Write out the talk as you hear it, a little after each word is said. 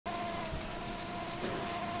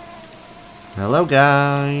Hello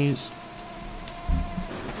guys!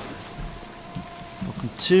 Welcome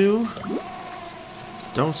to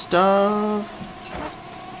Don't Starve!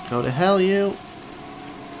 Go to hell you!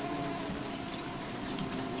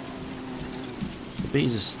 The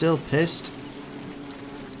bees are still pissed.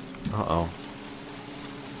 Uh-oh.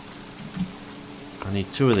 I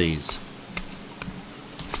need 2 of these.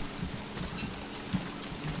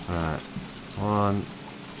 Alright. 1.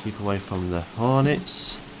 Keep away from the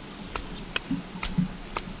hornets.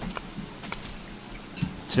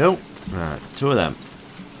 2. Right, 2 of them.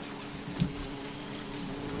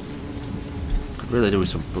 Could really do with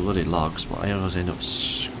some bloody logs, but I always end up.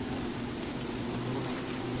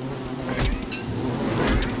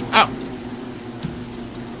 Ow!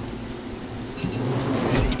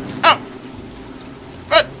 Ow!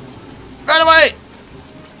 Run! Run away!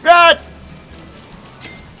 Run!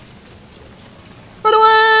 Run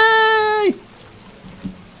away!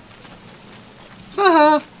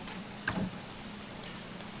 Haha!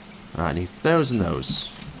 Right, I need those and those.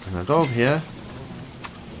 And I'll go over here.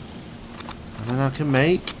 And then I can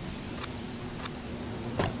make...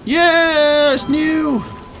 Yeah! It's new!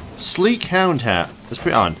 Sleek hound hat. Let's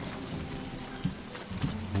put it on.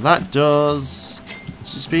 And that does...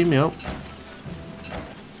 Does it speed me up?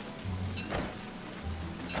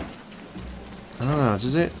 I don't know,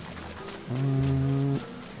 does it?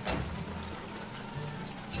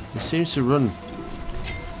 It seems to run...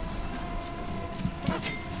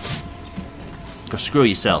 Go screw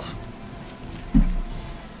yourself.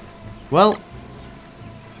 Well,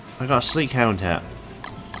 I got a sleek hound hat.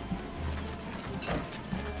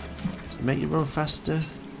 Does it make you run faster?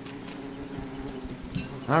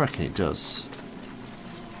 I reckon it does.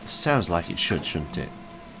 It sounds like it should, shouldn't it?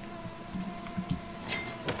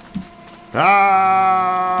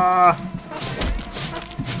 Ah!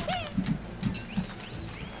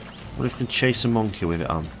 What if we can chase a monkey with it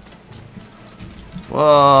on?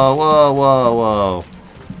 Whoa, whoa, whoa, whoa.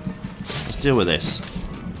 Let's deal with this.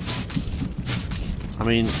 I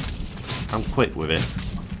mean, I'm quick with it.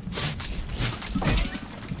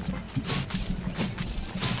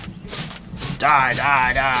 Die,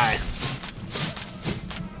 die, die.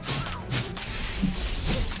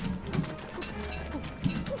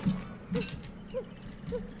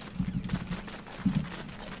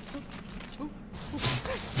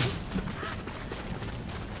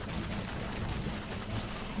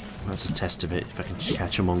 That's a test of it, if I can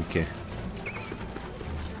catch a monkey.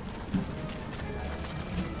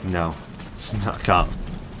 No, it's not, I can't.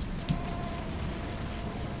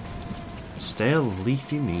 Stale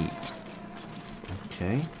leafy meat.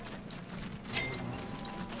 Okay.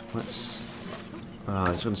 Let's... Oh,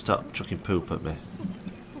 it's going to start chucking poop at me.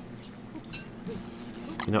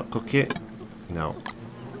 You not cook it? No.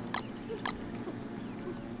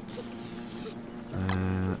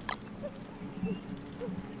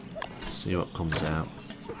 See what comes out.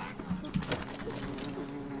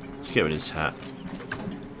 Let's get rid of this hat.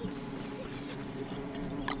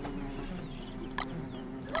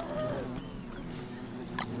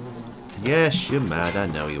 Yes, you're mad, I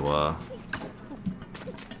know you are.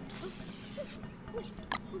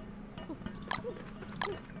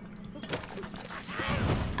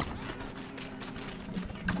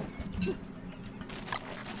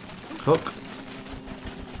 Cook.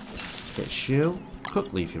 Get you.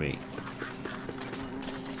 Cook leafy meat.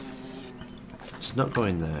 It's not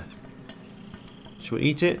going there. Should we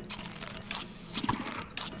eat it?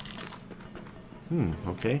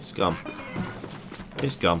 Okay, it's gone.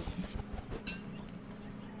 It's gone.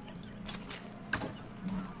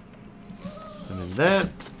 And in there.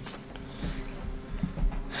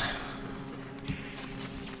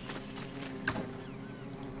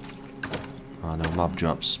 Oh no, mob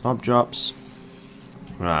drops. Mob drops.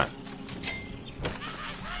 Right.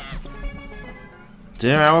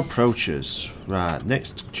 There are our approaches. Right,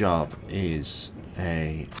 next job is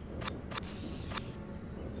a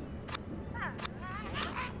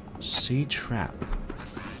sea trap.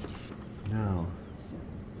 No.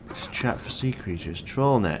 It's a trap for sea creatures.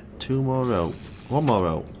 Troll net. 2 more rope. 1 more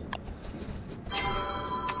rope.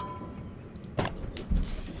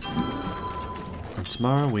 And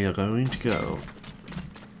tomorrow we are going to go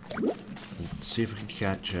and see if we can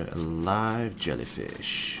catch a live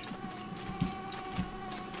jellyfish.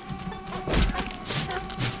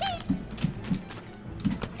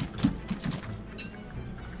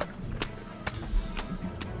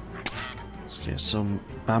 Get some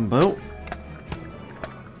bamboo.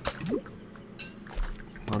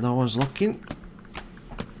 While no one's looking.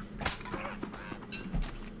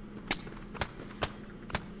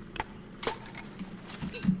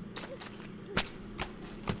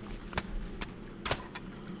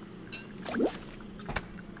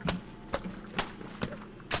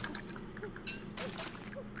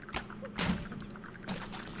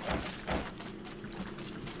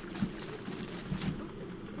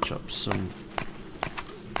 Chop some.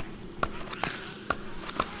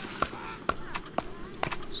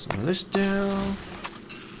 Some of this down.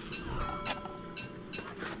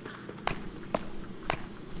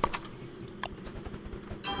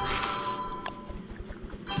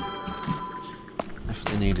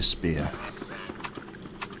 Definitely need a spear.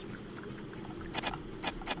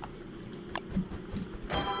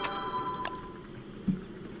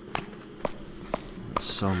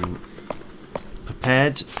 Some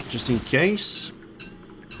prepared just in case.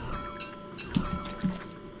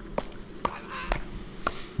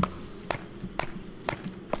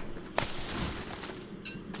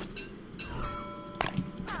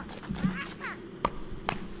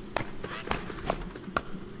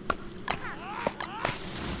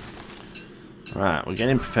 Right, we're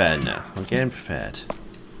getting prepared now. We're getting prepared.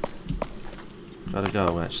 Gotta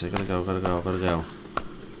go, actually. Gotta go.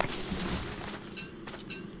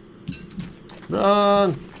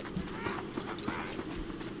 Run!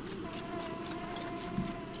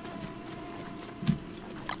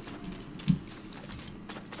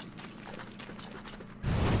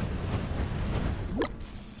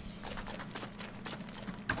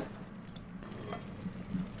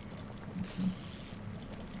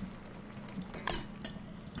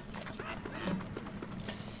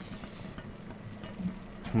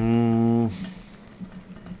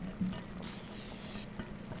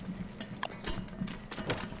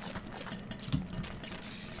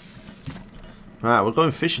 Right, we're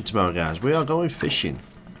going fishing tomorrow, guys. We are going fishing.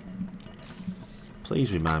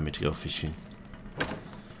 Please remind me to go fishing.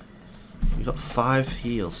 We've got 5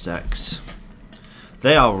 heal sacks.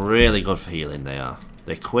 They are really good for healing, they are.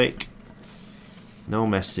 They're quick. No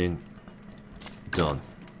messing. Done.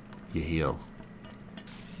 You heal.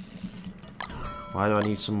 Why do I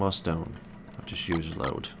need some more stone? I've just used a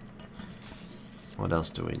load. What else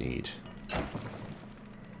do we need?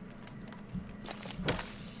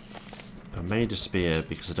 I made a spear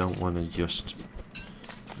because I don't want to just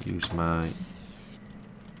use my...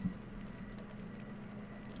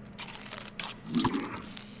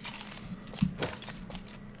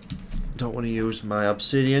 Don't want to use my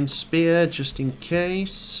obsidian spear just in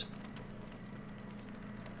case.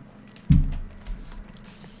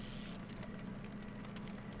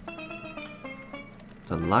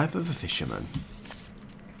 The life of a fisherman.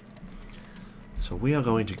 So we are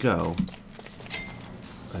going to go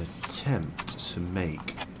attempt to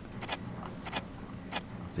make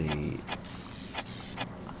the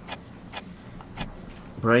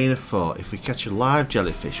brain of 4. If we catch a live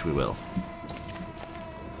jellyfish, we will.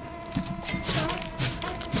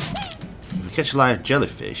 If we catch a live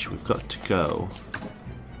jellyfish, we've got to go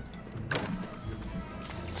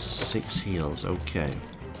 6 heals. Okay.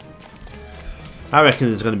 I reckon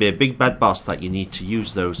there's going to be a big bad boss that you need to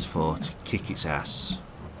use those for to kick its ass.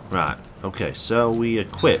 Right. Okay, so we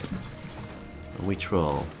equip and we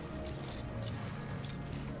troll.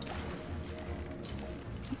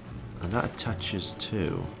 And that attaches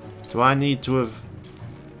to... Do I need to have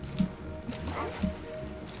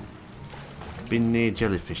been near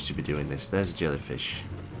jellyfish to be doing this? There's a jellyfish.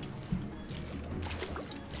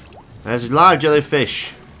 There's a live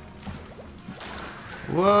jellyfish!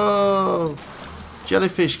 Whoa!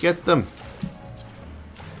 Jellyfish, get them!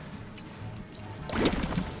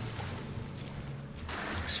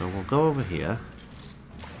 So we'll go over here,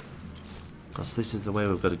 because this is the way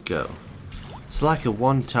we've got to go. It's like a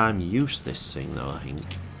one-time use, this thing, though, I think.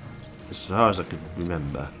 As far as I can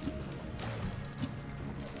remember.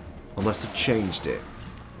 Unless they've changed it.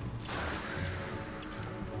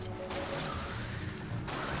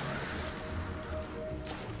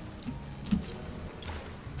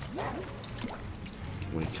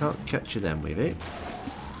 We can't capture them with it.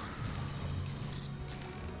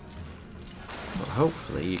 But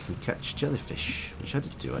hopefully you can catch jellyfish. Which I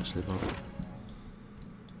did do actually, but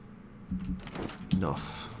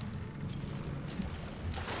enough.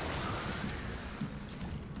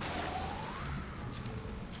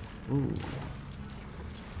 Ooh.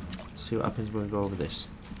 See what happens when we go over this.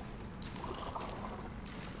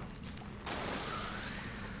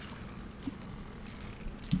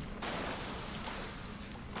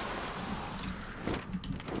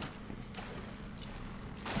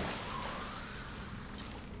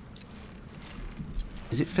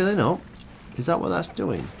 Is it filling up? Is that what that's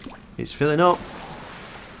doing? It's filling up.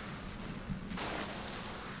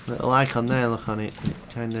 Little icon there, look on it. It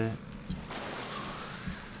kinda...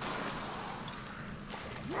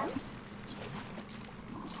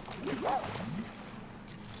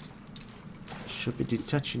 should be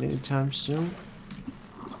detaching anytime soon.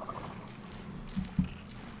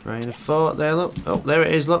 Brain of thought there, look. Oh, there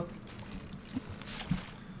it is, look.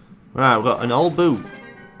 Right, we've got an old boot.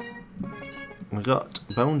 We've got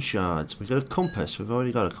bone shards. We've got a compass. We've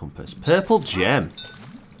already got a compass. Purple gem.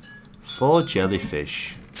 4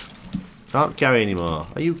 jellyfish. Can't carry anymore.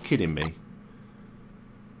 Are you kidding me?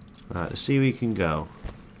 Right, let's see where we can go.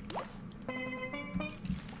 I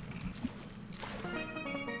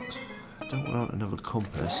don't want another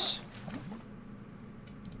compass.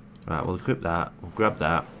 Right, we'll equip that. We'll grab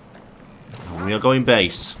that. And we are going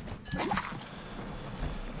base.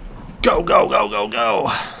 Go, go, go, go,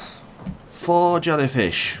 go! 4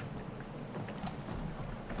 jellyfish.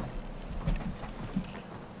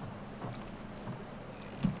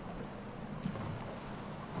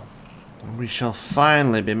 And we shall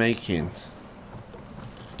finally be making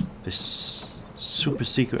this super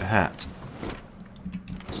secret hat.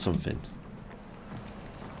 Something.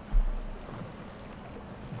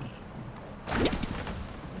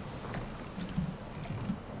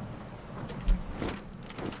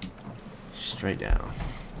 Straight down.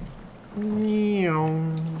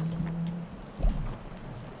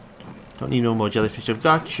 Don't need no more jellyfish. I've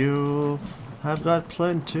got you. I've got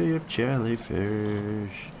plenty of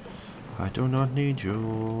jellyfish. I do not need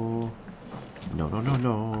you. No, no, no,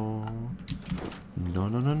 no. No,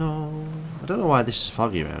 no, no, no. I don't know why this is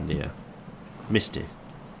foggy around here. Misty.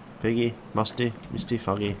 Piggy, musty, misty,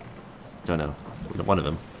 foggy. Don't know. One of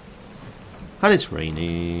them. And it's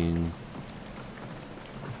raining.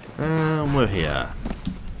 And we're here.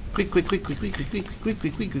 Quick, quick, quick, quick, quick, quick, quick, quick,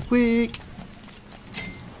 quick, quick, quick, quick.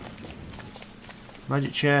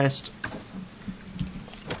 Magic chest.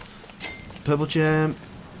 Purple gem.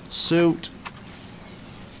 Suit.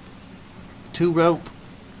 2 rope.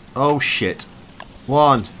 Oh shit.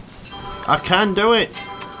 1. I can do it.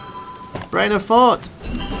 Brain of thought.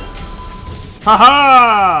 Ha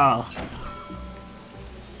ha!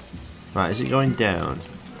 Right, is it going down?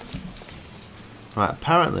 Right,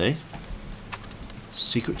 apparently.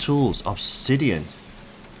 Secret tools. Obsidian.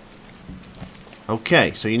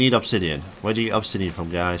 Okay, so you need obsidian. Where do you get obsidian from,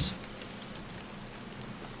 guys?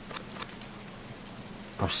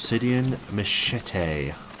 Obsidian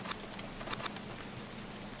machete.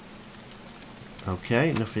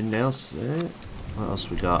 Okay, nothing else there. What else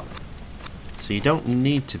we got? So you don't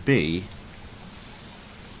need to be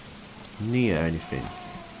near anything.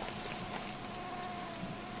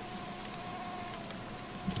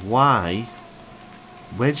 Why?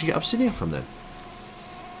 Where did you get obsidian from then?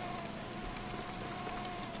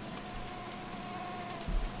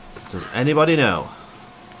 Does anybody know?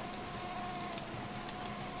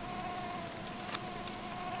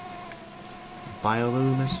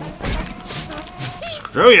 Bioluminescent?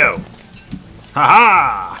 Screw you! Ha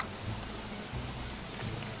ha!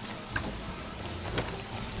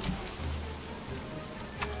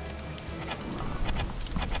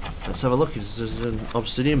 Let's have a look. Is this an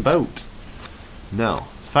obsidian boat? No.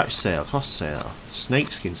 Thatch sail, cross sail,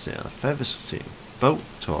 snakeskin sail, feather sail, boat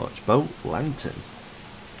torch, boat lantern,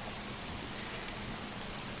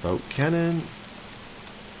 boat cannon.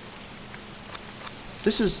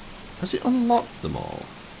 This is... has it unlocked them all?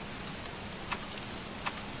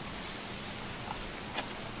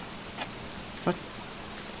 If I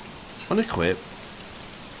unequip...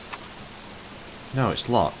 no, it's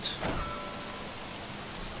locked.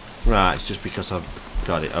 Right, it's just because I've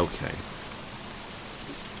got it, okay.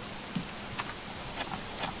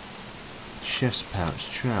 Chest pouch,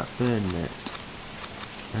 trap, burn net.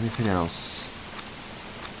 Anything else?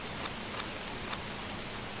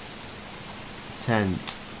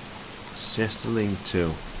 Tent. Siesta lean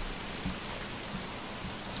to.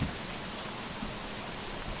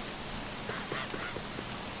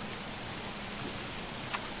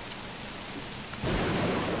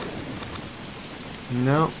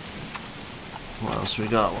 No. What else we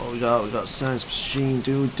got? What we got? We got science machine,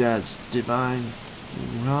 doodads, divine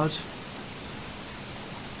rod.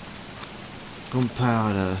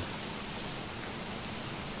 Gunpowder.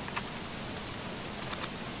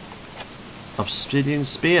 Obsidian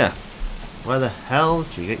spear. Where the hell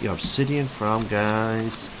do you get your obsidian from,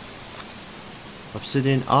 guys?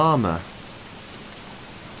 Obsidian armor.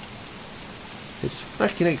 It's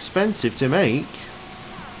fucking expensive to make.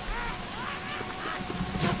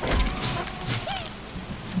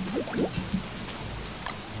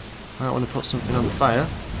 I want to put something on the fire.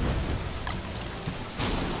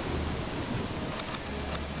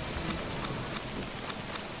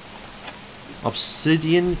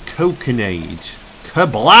 Obsidian coconade.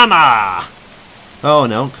 Kablama! Oh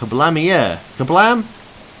no, kablamia. Kablam?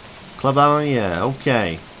 Kablamia,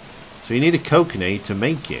 okay. So you need a coconade to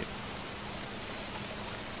make it.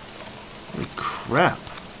 Holy crap.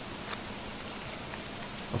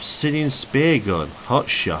 Obsidian spear gun. Hot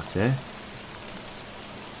shot, eh?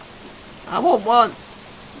 I want one!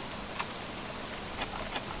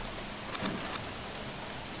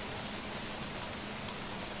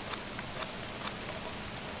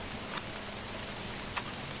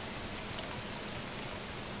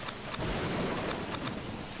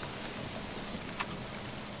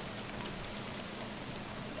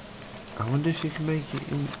 I wonder if you can make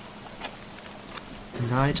it in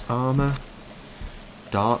knight armor.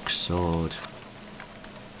 Dark sword.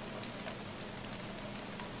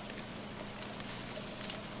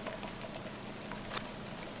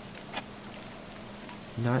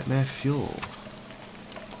 Nightmare fuel.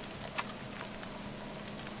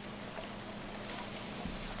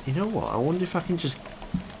 You know what? I wonder if I can just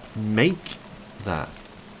make that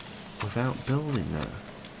without building that.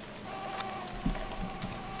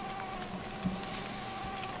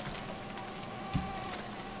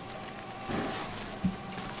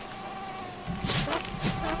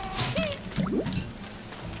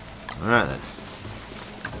 Alright then.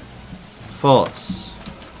 Force.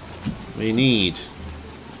 We need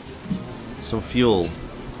some fuel.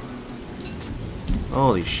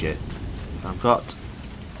 Holy shit. I've got to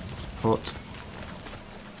put...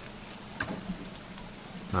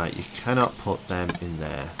 Right, you cannot put them in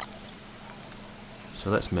there. So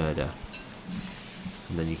let's murder.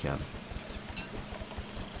 And then you can.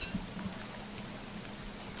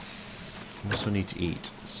 We also need to eat.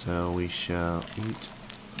 So we shall eat.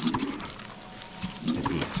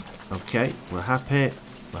 And eat. Okay, we're happy.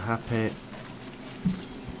 We're happy.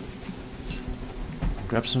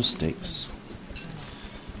 Grab some sticks.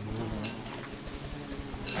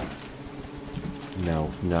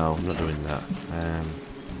 No, I'm not doing that.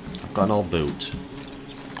 I've got an old boot.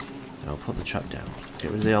 I'll put the trap down.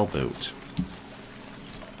 Get rid of the old boot.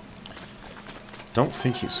 Don't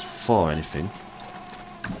think it's for anything.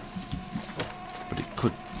 But it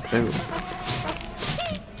could.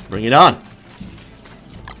 Bring it on!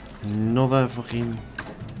 Another fucking...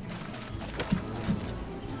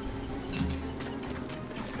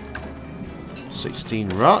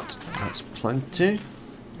 $16 rot. That's plenty.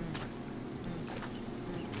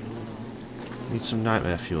 Need some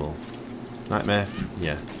nightmare fuel. Nightmare,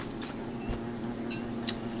 yeah.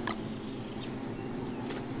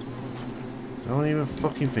 Don't even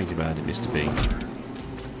fucking think about it, Mr. B.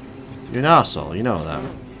 You're an arsehole, you know that.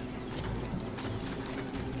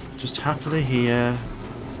 Just happily here.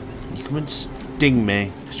 You come and sting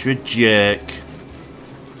me, because you're a jerk.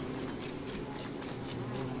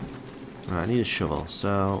 Right, I need a shovel,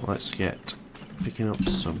 so let's get picking up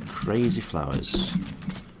some crazy flowers.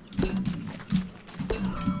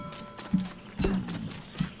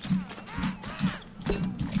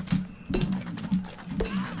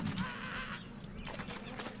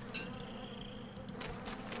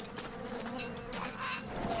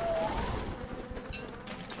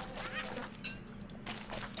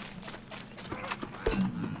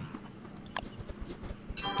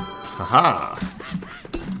 Haha!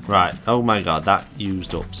 Right, oh my god, that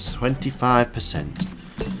used up 25%.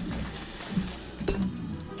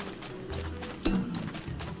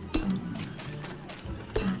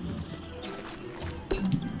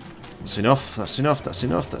 That's enough, that's enough, that's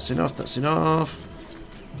enough, that's enough, that's enough.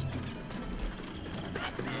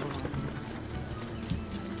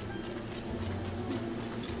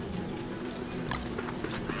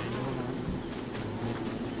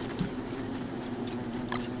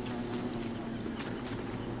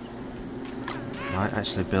 Might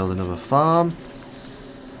actually build another farm.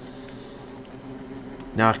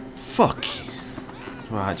 Now, fuck.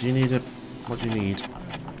 Right, do you need a... what do you need?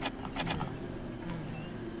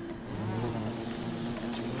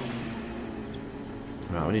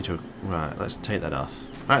 Right, we need to... right, let's take that off.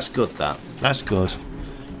 That's good, that. That's good.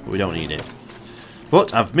 But we don't need it.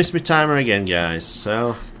 But I've missed my timer again, guys,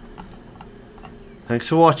 so... thanks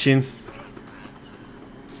for watching.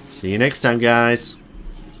 See you next time, guys.